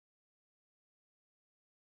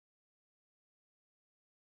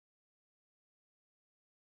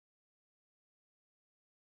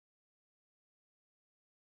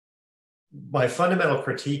my fundamental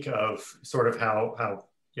critique of sort of how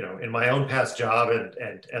in my own past job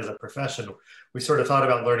and as a profession, we sort of thought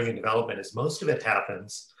about learning and development is most of it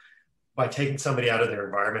happens by taking somebody out of their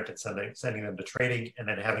environment and sending them to training and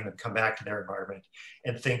then having them come back to their environment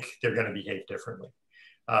and think they're going to behave differently.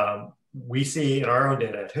 We see in our own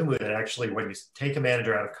data at Humu that actually when you take a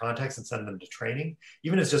manager out of context and send them to training,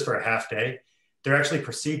 even if it's just for a half day, they're actually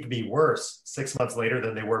perceived to be worse 6 months later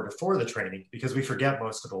than they were before the training because we forget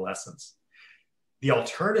most of the lessons. The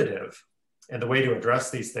alternative and the way to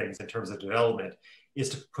address these things in terms of development is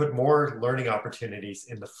to put more learning opportunities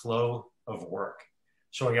in the flow of work,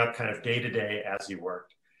 showing up kind of day to day as you work.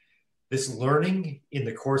 This learning in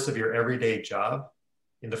the course of your everyday job,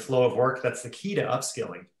 in the flow of work, that's the key to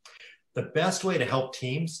upskilling. The best way to help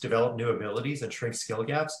teams develop new abilities and shrink skill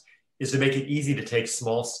gaps is to make it easy to take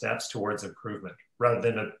small steps towards improvement rather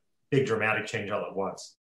than a big dramatic change all at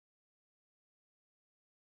once.